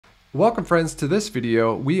Welcome friends to this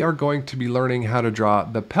video. We are going to be learning how to draw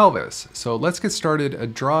the pelvis. So let's get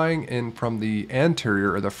started drawing in from the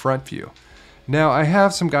anterior or the front view. Now I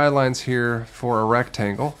have some guidelines here for a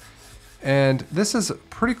rectangle, and this is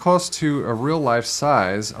pretty close to a real life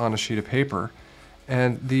size on a sheet of paper,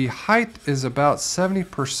 and the height is about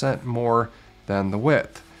 70% more than the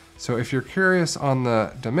width. So if you're curious on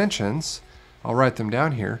the dimensions, I'll write them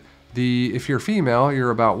down here. If you're female, you're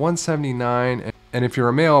about 179, and if you're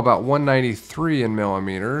a male, about 193 in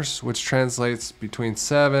millimeters, which translates between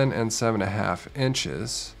 7 and 7.5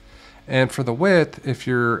 inches. And for the width, if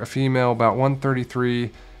you're a female, about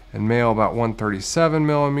 133, and male, about 137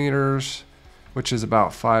 millimeters, which is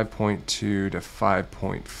about 5.2 to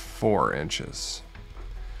 5.4 inches.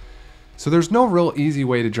 So there's no real easy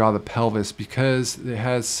way to draw the pelvis because it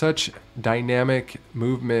has such dynamic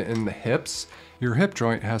movement in the hips. Your hip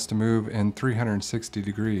joint has to move in 360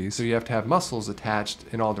 degrees, so you have to have muscles attached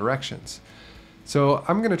in all directions. So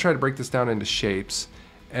I'm going to try to break this down into shapes,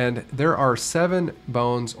 and there are 7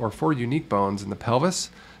 bones or 4 unique bones in the pelvis.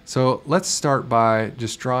 So let's start by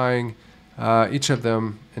just drawing each of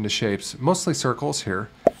them into shapes, mostly circles here.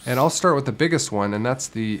 And I'll start with the biggest one, and that's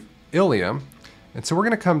the ilium. And so we're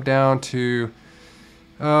going to come down to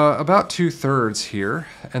about 2/3 here,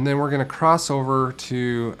 and then we're going to cross over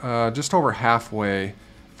to just over halfway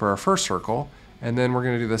for our first circle, and then we're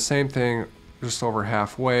going to do the same thing just over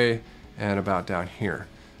halfway and about down here.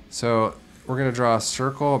 So we're going to draw a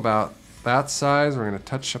circle about that size. We're going to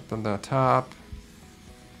touch up on the top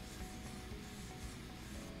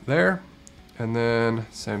there, and then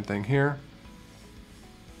same thing here.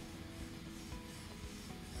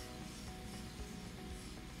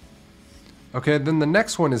 Okay, then the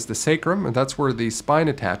next one is the sacrum, and that's where the spine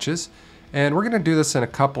attaches. And we're going to do this in a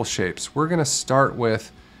couple shapes. We're going to start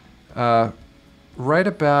with right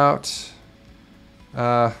about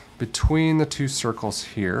between the 2 circles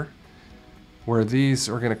here, where these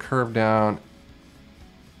are going to curve down,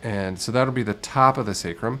 and so that'll be the top of the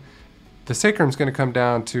sacrum. The sacrum is going to come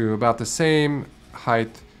down to about the same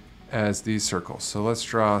height as these circles. So let's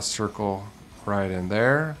draw a circle right in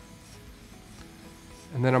there.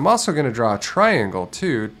 And then I'm also going to draw a triangle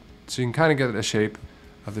too, so you can kind of get a shape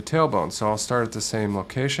of the tailbone. So I'll start at the same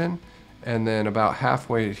location, and then about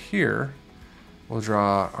halfway here, we'll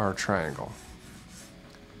draw our triangle.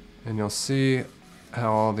 And you'll see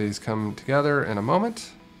how all these come together in a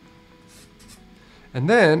moment. And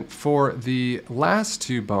then for the last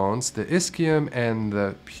 2 bones, the ischium and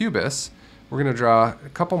the pubis, we're going to draw a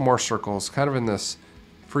couple more circles kind of in this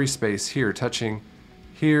free space here, touching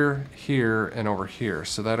here, here, and over here.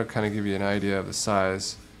 So that'll kind of give you an idea of the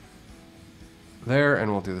size there,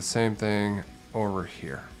 and we'll do the same thing over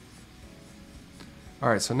here. All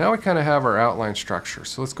right, so now we kind of have our outline structure.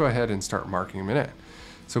 So let's go ahead and start marking them in.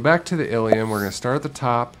 So back to the ilium, we're going to start at the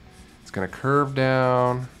top. It's going to curve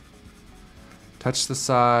down, touch the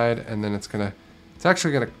side, and then it's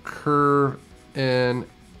actually going to curve in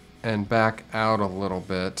and back out a little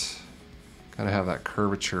bit. Kind of have that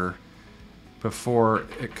curvature before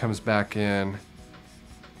it comes back in,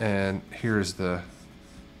 and here's the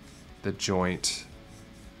joint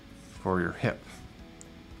for your hip.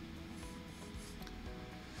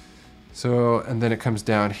 So, and then it comes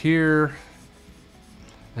down here,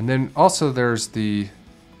 and then also there's the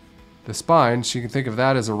spine, so you can think of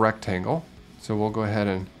that as a rectangle. So we'll go ahead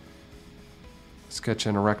and sketch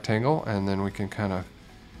in a rectangle, and then we can kind of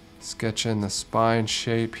sketch in the spine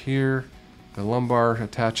shape here. The lumbar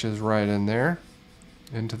attaches right in there,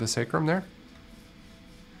 into the sacrum there.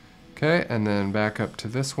 Okay, and then back up to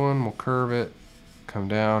this one, we'll curve it, come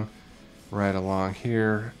down, right along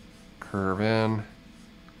here, curve in.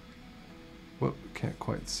 Whoop, can't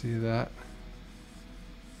quite see that.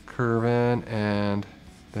 Curve in, and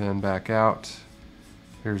then back out.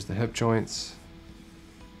 Here's the hip joints.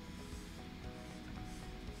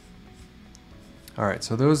 All right,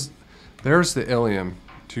 so there's the ilium,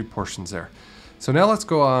 2 portions there. So now let's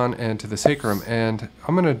go on and to the sacrum, and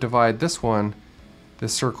I'm going to divide this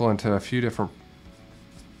circle into a few different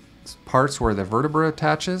parts where the vertebra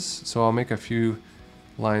attaches. So I'll make a few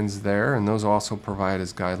lines there, and those also provide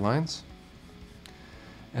as guidelines.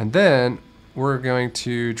 And then we're going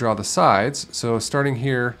to draw the sides. So starting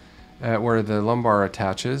here at where the lumbar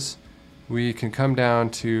attaches, we can come down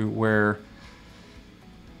to where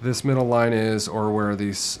this middle line is, or where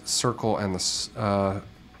the circle and the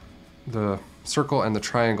circle and the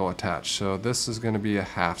triangle attach. So this is going to be a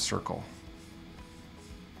half circle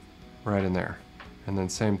right in there, and then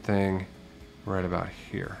same thing right about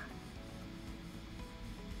here.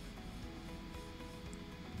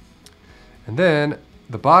 And then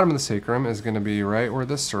the bottom of the sacrum is going to be right where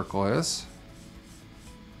this circle is.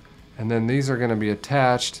 And then these are going to be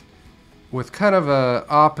attached with kind of a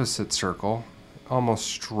opposite circle, almost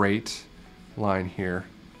straight line here.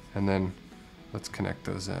 And then let's connect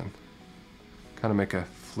those in. Kind of make a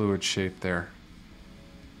fluid shape there.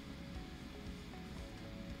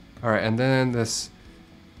 All right, and then this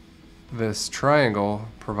triangle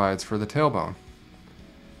provides for the tailbone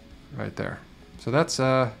right there. So that's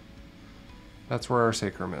where our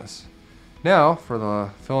sacrum is. Now for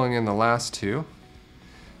the filling in the last two,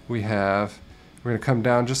 we're going to come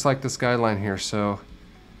down just like this guideline here. So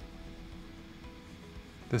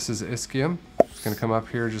this is ischium. It's going to come up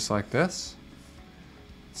here just like this.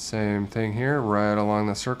 Same thing here, right along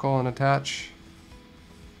the circle and attach.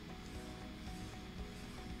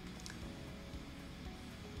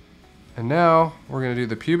 And now we're going to do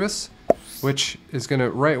the pubis, which is going to,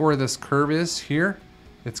 right where this curve is here,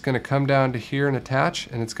 it's going to come down to here and attach,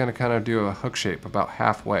 and it's going to kind of do a hook shape about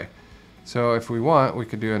halfway. So if we want, we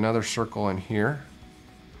could do another circle in here,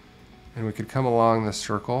 and we could come along this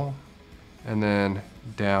circle and then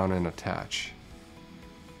down and attach.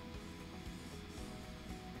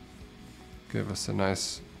 Give us a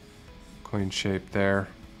nice clean shape there.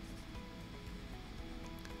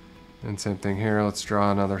 And same thing here, let's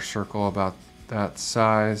draw another circle about that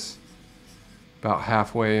size, about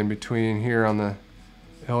halfway in between here on the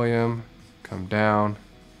ilium, come down.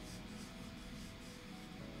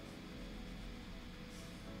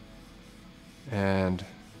 And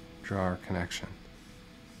draw our connection.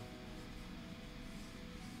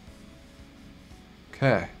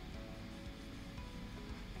 Okay.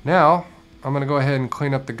 Now, I'm going to go ahead and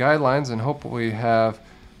clean up the guidelines and hopefully have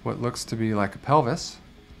what looks to be like a pelvis.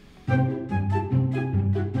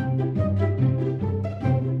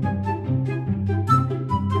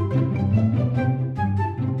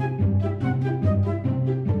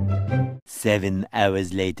 Seven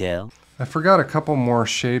hours later. I forgot a couple more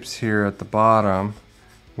shapes here at the bottom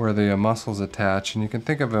where the muscles attach, and you can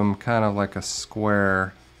think of them kind of like a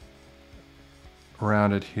square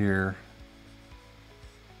rounded here.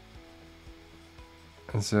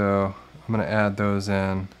 And so I'm going to add those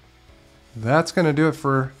in. That's going to do it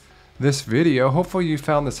for this video. Hopefully you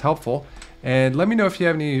found this helpful, and let me know if you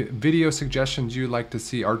have any video suggestions you'd like to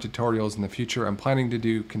see art tutorials in the future. I'm planning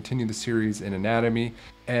to continue the series in anatomy,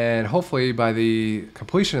 and hopefully by the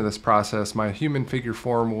completion of this process my human figure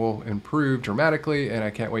form will improve dramatically, and I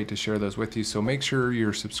can't wait to share those with you. So make sure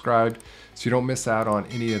you're subscribed so you don't miss out on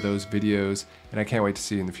any of those videos, and I can't wait to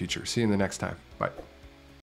see you in the future. See you in the next time. Bye.